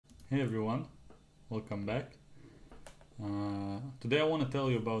Hey everyone, welcome back. Today I want to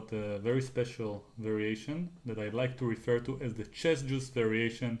tell you about a very special variation that I like to refer to as the ChessJuice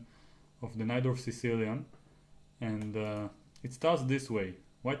variation of the Najdorf Sicilian, and it starts this way.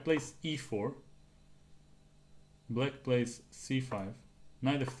 White plays e4, black plays c5,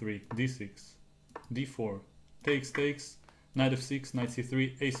 knight f3, d6, d4, takes, knight f6, knight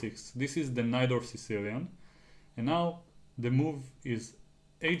c3, a6. This is the Najdorf Sicilian, and now the move is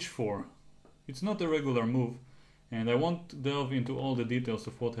h4. It's not a regular move, and I won't delve into all the details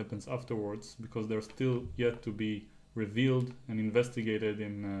of what happens afterwards because they're still yet to be revealed and investigated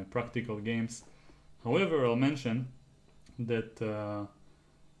in practical games. However, I'll mention that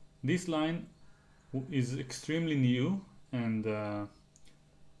this line is extremely new, and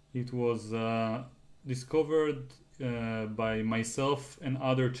it was discovered by myself and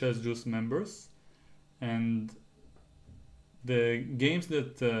other ChessJuice members, and the games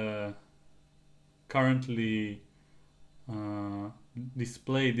that currently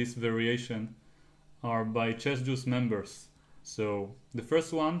display this variation are by ChessJuice members. So the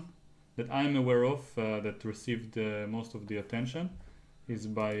first one that I'm aware of that received most of the attention is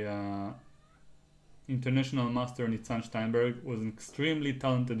by international master Nitzan Steinberg, was an extremely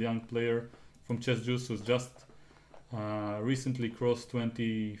talented young player from ChessJuice who's just recently crossed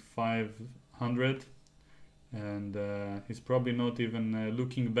 2500, and he's probably not even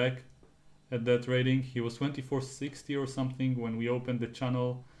looking back at that rating. He was 2460 or something when we opened the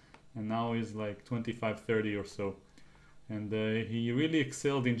channel, and now he's like 2530 or so. And he really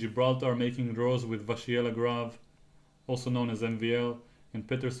excelled in Gibraltar, making draws with Vasilis Grav, also known as MVL, and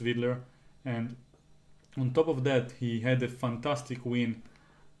Peter Svidler. And on top of that, he had a fantastic win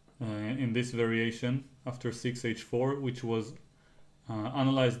in this variation after 6h4, which was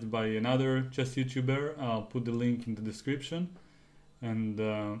analyzed by another chess YouTuber. I'll put the link in the description. And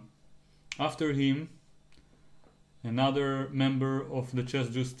after him, another member of the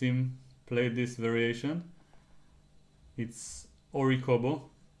ChessJuice team played this variation. It's Ori Kobo.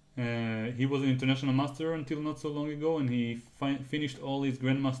 He was an international master until not so long ago, and he finished all his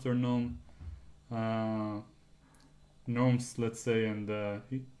grandmaster norms, let's say, and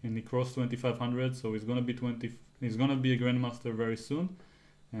he crossed 2500. So he's gonna be He's gonna be a grandmaster very soon,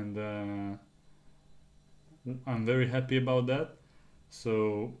 and I'm very happy about that.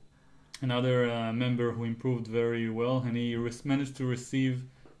 So another member who improved very well, and he managed to achieve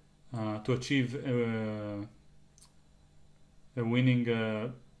a winning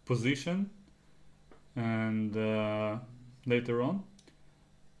position, and later on,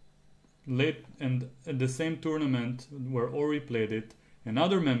 and at the same tournament where Ori played it,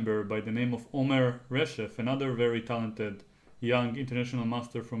 another member by the name of Omer Reshef, another very talented young international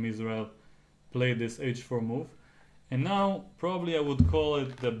master from Israel, played this h4 move. And now probably I would call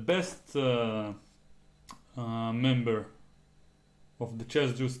it the best member of the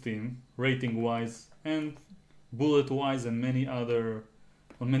ChessJuice team, rating wise and bullet wise, and many other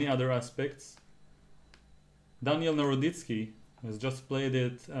aspects. Daniel Naroditsky has just played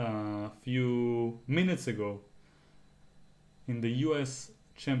it a few minutes ago in the US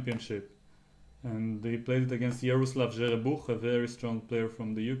Championship, and they played it against Yaroslav Jerebuch, a very strong player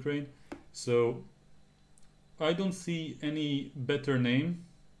from the Ukraine. So I don't see any better name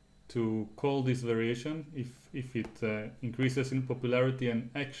to call this variation if it increases in popularity and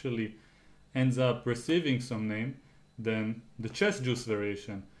actually ends up receiving some name than the ChessJuice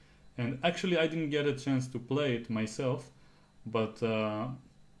variation. And actually I didn't get a chance to play it myself, but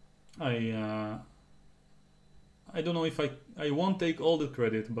I don't know if I won't take all the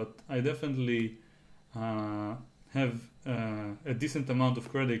credit, but I definitely have a decent amount of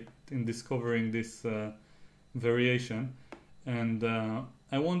credit in discovering this variation. And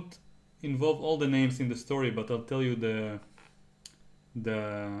I won't involve all the names in the story, but I'll tell you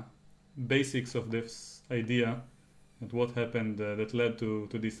the basics of this idea and what happened that led to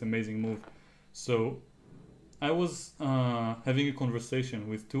this amazing move. So I was having a conversation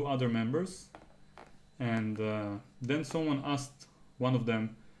with two other members, and then someone asked one of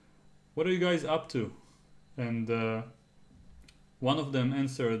them, "What are you guys up to?" And one of them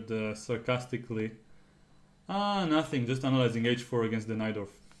answered sarcastically, "Nothing, just analyzing h4 against the Najdorf."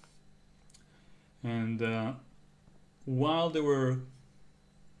 And while they were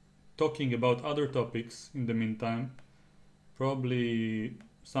talking about other topics in the meantime, probably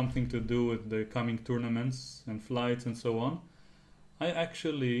something to do with the coming tournaments and flights and so on, I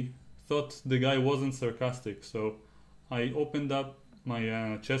actually thought the guy wasn't sarcastic. So I opened up my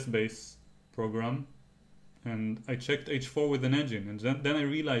ChessBase program and I checked h4 with an engine, and then I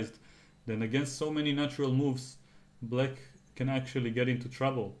realized that against so many natural moves, black can actually get into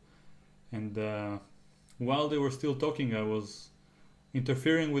trouble. and while they were still talking, I was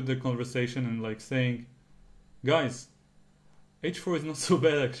interfering with the conversation and like saying, guys, h4 is not so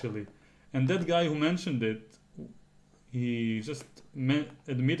bad actually. And that guy who mentioned it, he just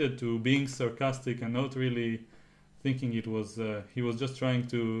admitted to being sarcastic and not really thinking it was, he was just trying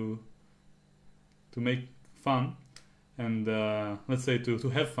to make fun, and let's say to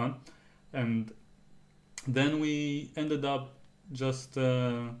have fun. And then we ended up just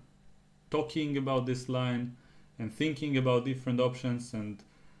talking about this line and thinking about different options, and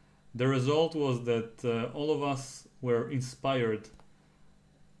the result was that all of us were inspired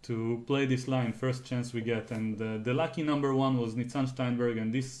to play this line first chance we get. And the lucky number one was Nitzan Steinberg,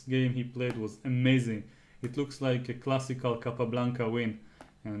 and this game he played was amazing. It looks like a classical Capablanca win,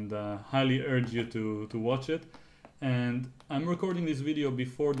 and highly urge you to watch it. And I'm recording this video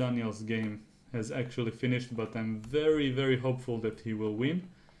before Daniel's game has actually finished, but I'm very, very hopeful that he will win.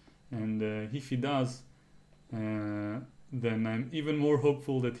 And if he does, then I'm even more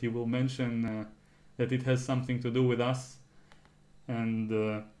hopeful that he will mention that it has something to do with us, and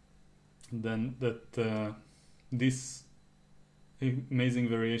then that this amazing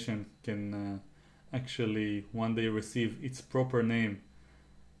variation can actually one day receive its proper name,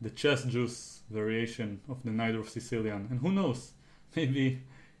 the ChessJuice variation of the Knight of Sicilian. And who knows, maybe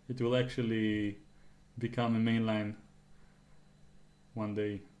it will actually become a mainline one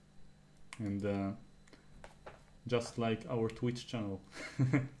day, and just like our Twitch channel.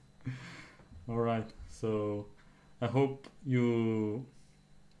 Alright, so I hope you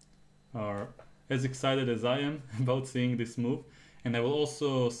are as excited as I am about seeing this move, and I will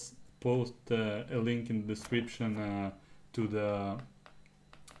also post a link in the description to the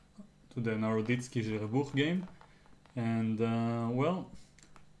Naroditsky-Zherbuch game. And well,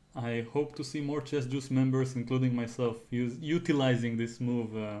 I hope to see more ChessJuice members, including myself, utilizing this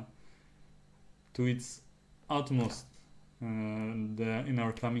move to its utmost in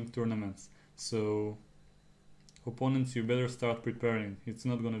our coming tournaments. So opponents, you better start preparing. It's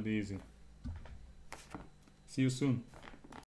not gonna be easy. See you soon.